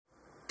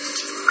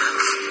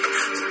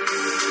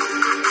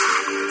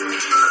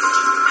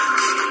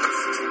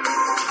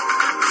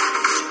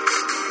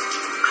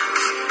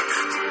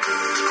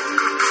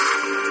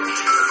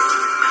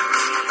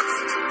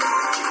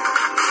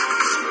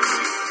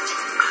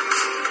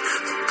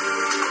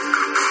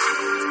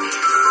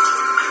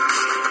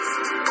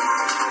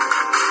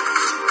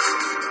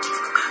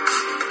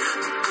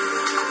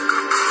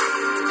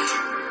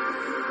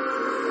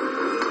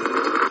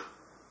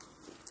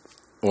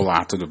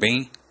Olá, tudo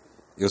bem?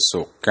 Eu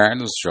sou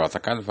Carlos J.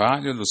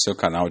 Carvalho, do seu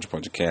canal de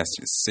podcast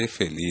Ser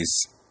Feliz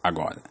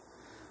Agora,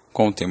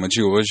 com o tema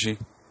de hoje,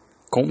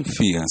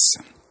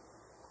 confiança.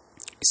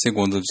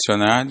 Segundo o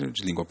dicionário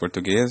de língua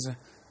portuguesa,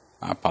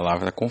 a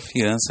palavra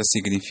confiança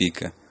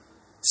significa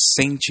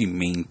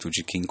sentimento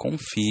de quem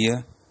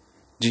confia,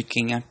 de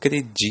quem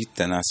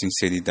acredita na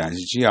sinceridade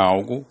de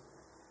algo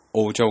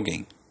ou de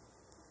alguém.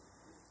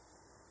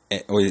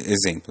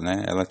 Exemplo,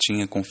 Ela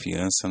tinha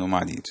confiança no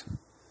marido.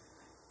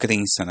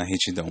 Crença na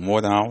retidão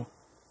moral,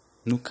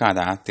 no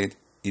caráter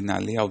e na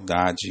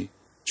lealdade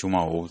de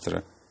uma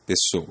outra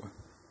pessoa.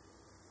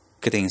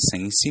 Crença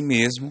em si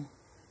mesmo,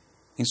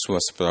 em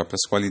suas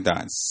próprias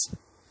qualidades.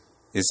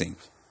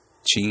 Exemplo,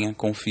 tinha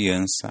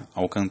confiança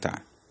ao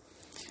cantar.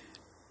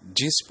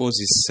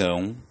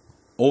 Disposição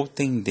ou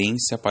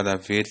tendência para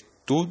ver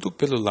tudo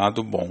pelo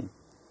lado bom,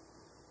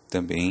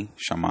 também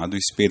chamado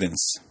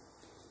esperança.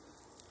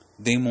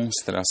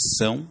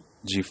 Demonstração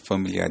de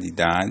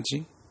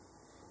familiaridade,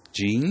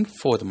 de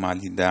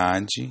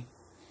informalidade,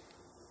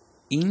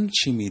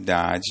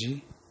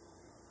 intimidade.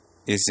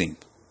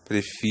 Exemplo,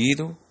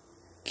 prefiro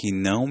que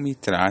não me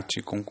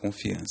trate com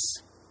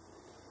confiança.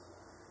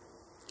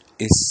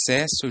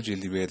 Excesso de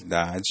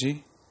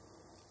liberdade,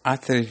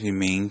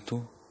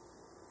 atrevimento.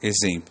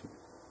 Exemplo,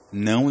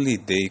 não lhe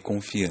dei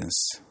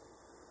confiança.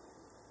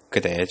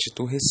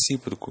 Crédito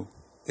recíproco.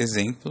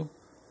 Exemplo,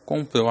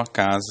 comprou a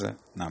casa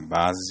na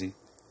base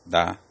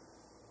da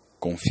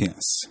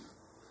confiança.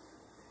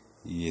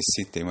 E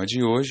esse tema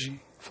de hoje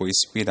foi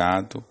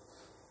inspirado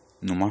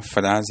numa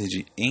frase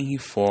de Henry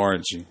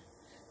Ford,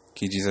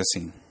 que diz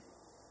assim: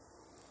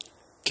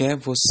 quer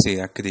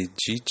você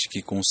acredite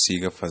que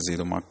consiga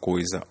fazer uma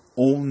coisa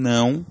ou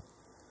não,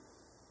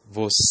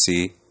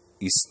 você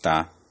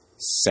está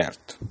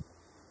certo.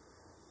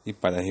 E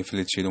para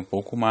refletir um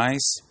pouco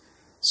mais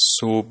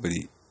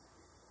sobre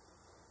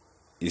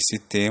esse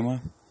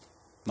tema,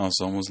 nós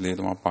vamos ler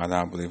uma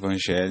parábola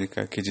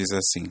evangélica que diz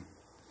assim: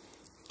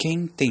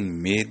 quem tem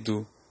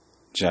medo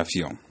de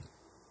avião?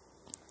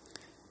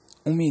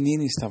 Um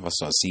menino estava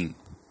sozinho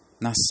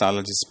na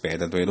sala de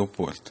espera do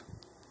aeroporto,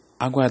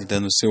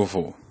 aguardando seu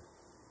voo.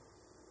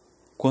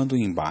 Quando o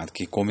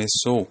embarque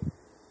começou,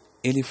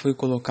 ele foi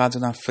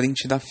colocado na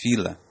frente da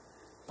fila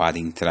para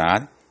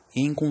entrar e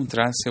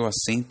encontrar seu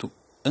assento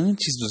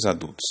antes dos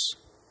adultos.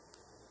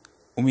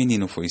 O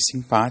menino foi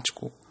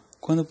simpático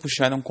quando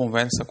puxaram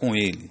conversa com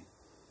ele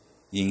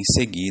e, em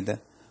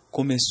seguida,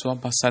 começou a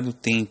passar o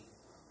tempo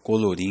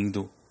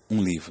colorindo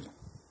um livro.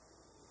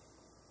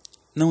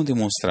 Não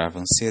demonstrava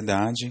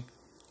ansiedade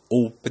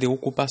ou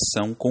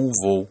preocupação com o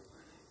voo,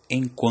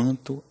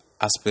 enquanto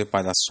as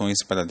preparações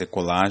para a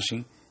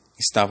decolagem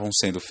estavam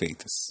sendo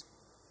feitas.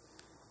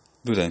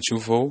 Durante o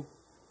voo,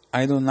 a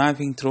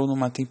aeronave entrou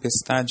numa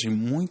tempestade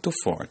muito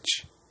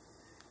forte,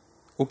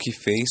 o que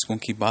fez com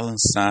que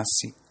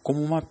balançasse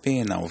como uma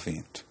pena ao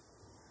vento.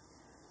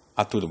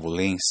 A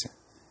turbulência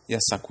e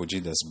as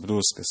sacudidas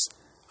bruscas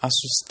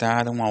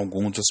assustaram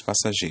alguns dos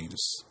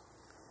passageiros,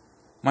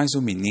 mas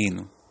o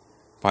menino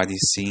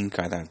parecia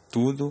encarar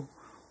tudo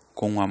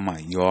com a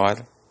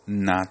maior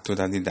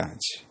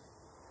naturalidade.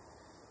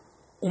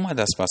 Uma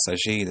das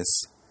passageiras,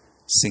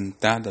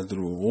 sentada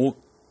do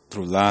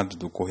outro lado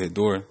do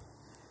corredor,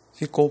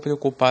 ficou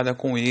preocupada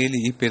com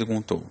ele e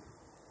perguntou: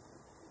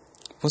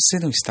 você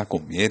não está com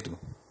medo?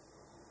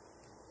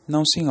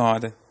 Não,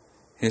 senhora,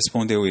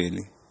 respondeu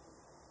ele,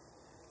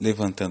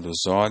 levantando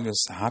os olhos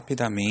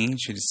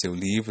rapidamente de seu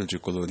livro de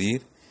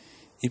colorir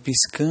e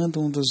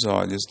piscando um dos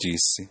olhos,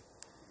 disse: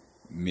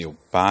 meu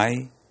pai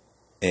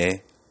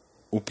é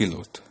o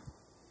piloto.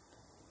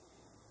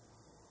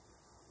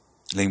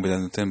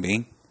 Lembrando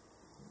também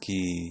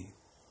que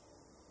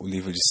o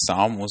livro de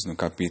Salmos, no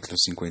capítulo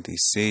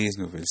 56,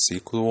 no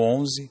versículo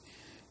 11,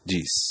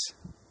 diz: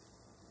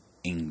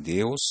 em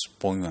Deus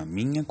ponho a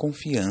minha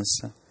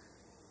confiança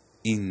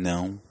e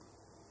não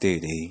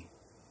terei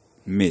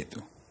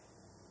medo.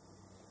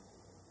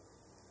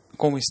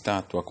 Como está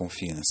a tua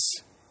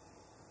confiança?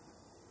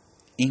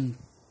 Em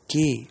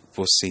que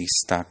você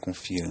está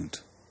confiando?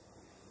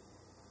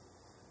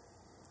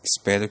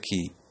 Espero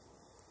que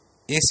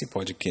esse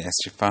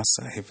podcast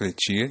faça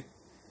refletir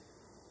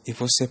e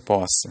você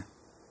possa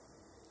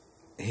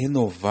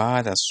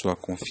renovar a sua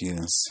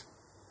confiança.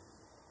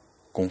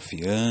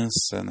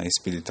 Confiança na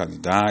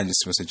espiritualidade,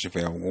 se você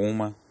tiver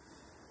alguma,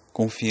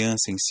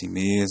 confiança em si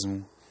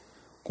mesmo,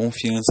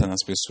 confiança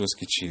nas pessoas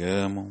que te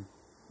amam.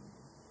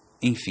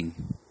 Enfim,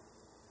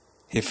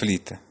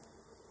 reflita,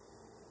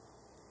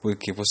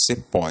 porque você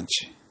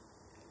pode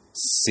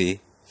ser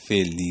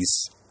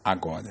feliz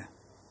agora.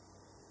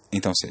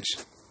 Então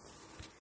seja.